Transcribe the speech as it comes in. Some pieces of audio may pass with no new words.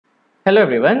Hello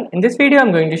everyone, in this video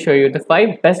I'm going to show you the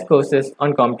 5 best courses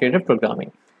on competitive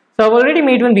programming. So I've already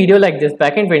made one video like this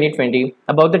back in 2020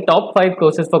 about the top 5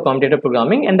 courses for competitive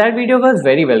programming, and that video was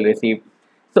very well received.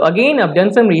 So again, I've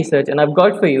done some research and I've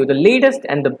got for you the latest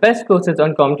and the best courses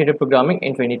on competitive programming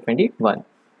in 2021.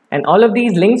 And all of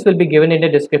these links will be given in the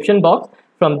description box.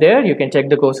 From there you can check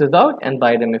the courses out and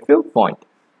buy them if you want.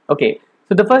 Okay,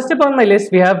 so the first step on my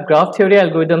list, we have Graph Theory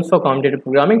Algorithms for Competitive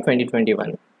Programming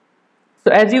 2021. So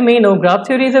as you may know, graph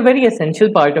theory is a very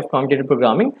essential part of competitive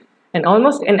programming, and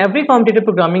almost in every competitive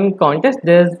programming contest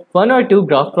there's one or two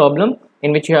graph problem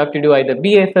in which you have to do either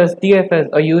BFS, DFS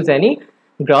or use any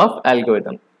graph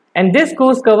algorithm. And this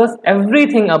course covers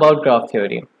everything about graph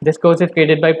theory. This course is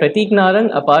created by Prateek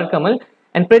Narang, Apar Kamal,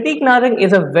 and Prateek Narang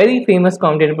is a very famous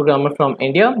competitive programmer from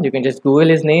India. You can just Google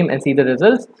his name and see the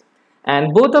results.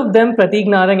 And both of them, Prateek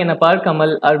Narang and Apar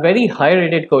Kamal, are very high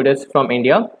rated coders from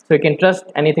India, so you can trust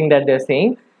anything that they're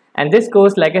saying. And this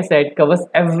course, like I said, covers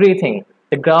everything: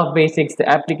 the graph basics, the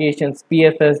applications,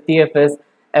 PFS, DFS,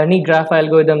 any graph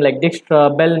algorithm like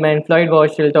Dijkstra, Bellman,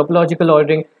 Floyd-Warshall, topological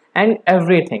ordering, and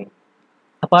everything.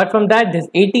 Apart from that, there's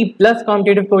 80 plus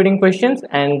competitive coding questions,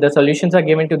 and the solutions are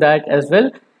given to that as well.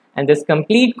 And this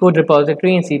complete code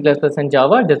repository in C++ and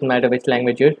Java, doesn't matter which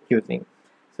language you're using.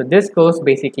 So this course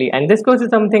basically, and this course is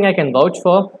something I can vouch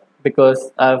for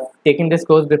because I've taken this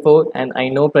course before and I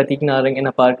know Prateek Narang and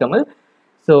Apar Kamal.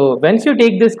 So once you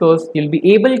take this course, you'll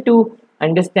be able to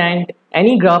understand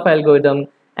any graph algorithm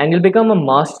and you'll become a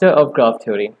master of graph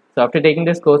theory. So after taking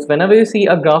this course, whenever you see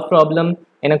a graph problem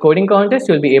in a coding contest,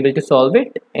 you'll be able to solve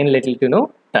it in little to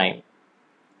no time.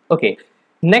 Okay,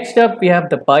 next up we have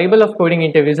the Bible of Coding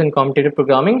Interviews in Competitive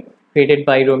Programming, created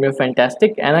by Romeo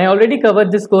Fantastic, and I already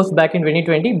covered this course back in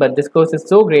 2020, but this course is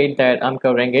so great that I'm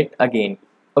covering it again.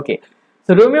 Okay,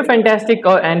 so Romeo Fantastic,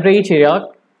 or Andrei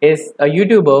Chiryak, is a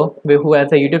YouTuber who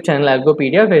has a YouTube channel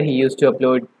Algopedia, where he used to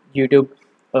upload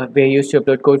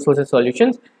code sources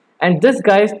solutions, and this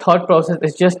guy's thought process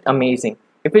is just amazing.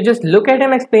 If you just look at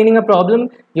him explaining a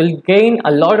problem, you'll gain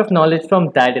a lot of knowledge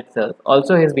from that itself.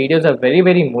 Also, his videos are very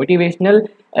motivational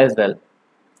as well.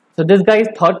 So this guy's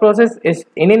thought process is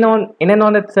in and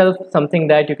on itself something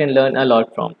that you can learn a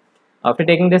lot from. After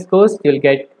taking this course, you'll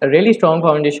get a really strong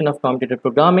foundation of competitive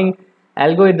programming,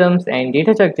 algorithms and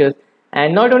data structures,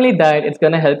 and not only that, it's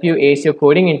going to help you ace your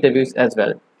coding interviews as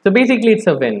well. So basically it's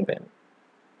a win-win.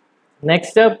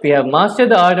 Next up, we have Master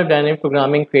the Art of Dynamic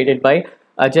Programming, created by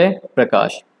Ajay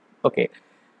Prakash. Okay.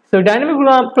 So dynamic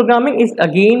programming is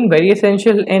again very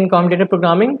essential in competitive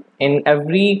programming. In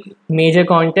every major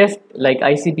contest like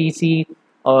ICPC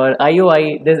or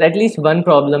IOI, there's at least one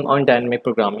problem on dynamic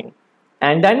programming.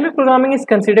 And dynamic programming is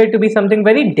considered to be something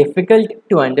very difficult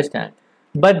to understand.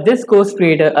 But this course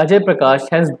creator, Ajay Prakash,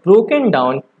 has broken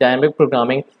down dynamic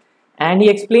programming and he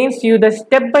explains to you the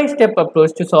step-by-step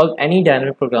approach to solve any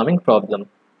dynamic programming problem.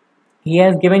 He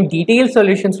has given detailed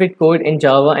solutions with code in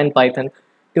Java and Python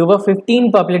to over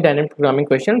 15 popular dynamic programming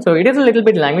questions. So it is a little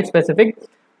bit language specific,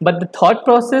 but the thought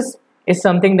process is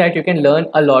something that you can learn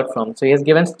a lot from. So he has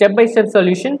given step-by-step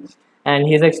solution and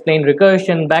he has explained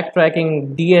recursion,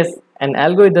 backtracking, DS and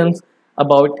algorithms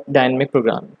about dynamic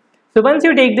programming. So once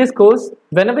you take this course,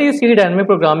 whenever you see a dynamic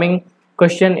programming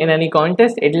question in any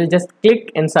contest, it will just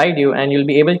click inside you and you'll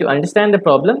be able to understand the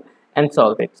problem and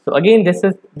solve it. So again,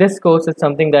 this course is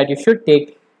something that you should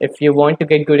take if you want to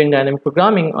get good in dynamic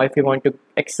programming or if you want to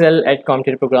excel at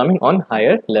competitive programming on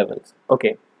higher levels.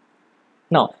 Okay.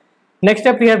 Now, next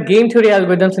up we have Game Theory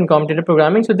Algorithms in Competitive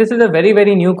Programming. So this is a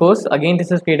very new course. Again,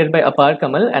 this is created by Apar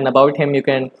Kamal, and about him you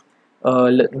can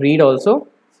read also.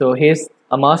 So he's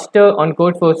a master on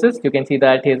code forces. You can see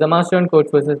that he's a master on code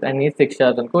forces and he's 6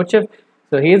 stars on CodeShift.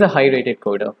 So he is a high rated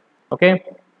coder. Okay.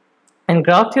 And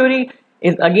graph theory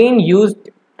is again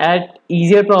used at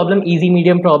easy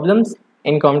medium problems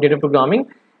in competitive programming,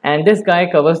 and this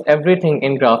guy covers everything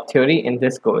in graph theory in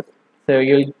this course. So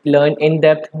you'll learn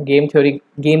in-depth game theory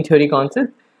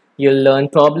concepts. You'll learn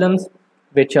problems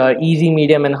which are easy,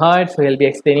 medium and hard, so he'll be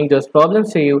explaining those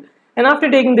problems to you. And after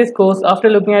taking this course, after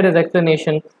looking at his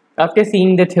explanation, after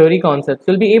seeing the theory concepts,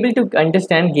 you'll be able to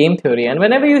understand game theory, and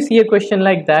whenever you see a question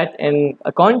like that in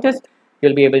a contest,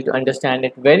 you'll be able to understand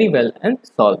it very well and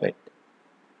solve it.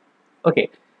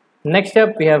 Okay. Next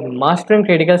up, we have Mastering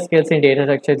Critical Skills in Data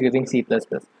Structures using C++.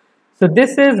 So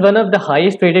this is one of the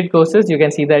highest rated courses. You can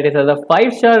see that it has a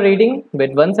 5-star rating with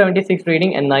 176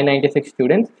 rating and 996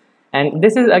 students. And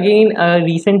this is again a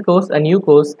recent course, a new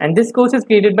course. And this course is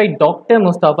created by Dr.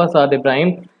 Mustafa Saad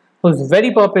Ibrahim, who's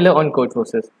very popular on code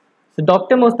forces. So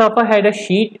Dr. Mustafa had a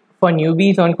sheet for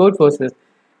newbies on code forces.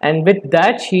 And with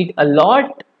that sheet, a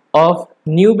lot of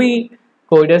newbie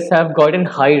coders have gotten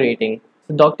high rating.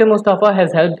 So Dr. Mustafa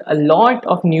has helped a lot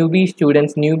of newbie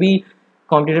students, newbie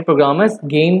computer programmers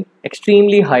gain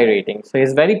extremely high ratings. So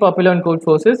he's very popular on Code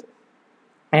Forces.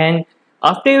 And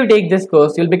after you take this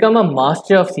course, you'll become a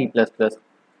master of C++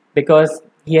 because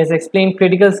he has explained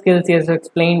critical skills, he has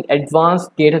explained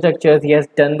advanced data structures, he has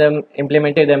done them,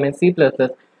 implemented them in C++.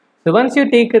 So once you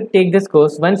take this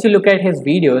course, once you look at his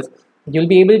videos, you'll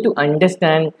be able to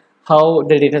understand how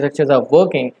the data structures are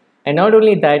working. And not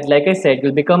only that, like I said,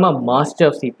 you'll become a master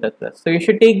of C++. So you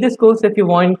should take this course if you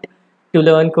want to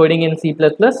learn coding in C++.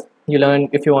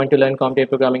 If you want to learn computer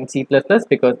programming in C++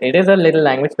 because it is a little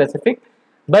language specific.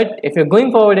 But if you're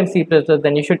going forward in C++,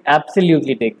 then you should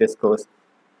absolutely take this course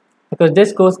because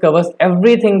this course covers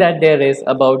everything that there is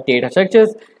about data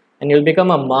structures and you'll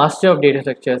become a master of data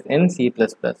structures in C++.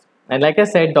 And like I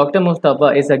said, Dr.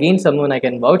 Mustafa is again someone I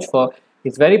can vouch for.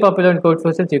 He's very popular in Code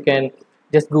Forces. You can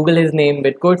just Google his name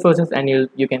with Code Forces and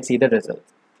you can see the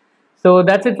results. So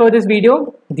that's it for this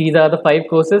video. These are the 5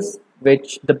 courses,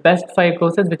 the best 5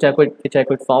 courses which I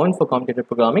could found for computer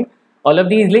programming. All of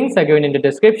these links are given in the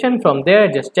description. From there,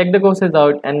 just check the courses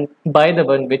out and buy the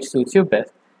one which suits you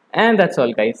best. And that's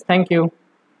all, guys. Thank you.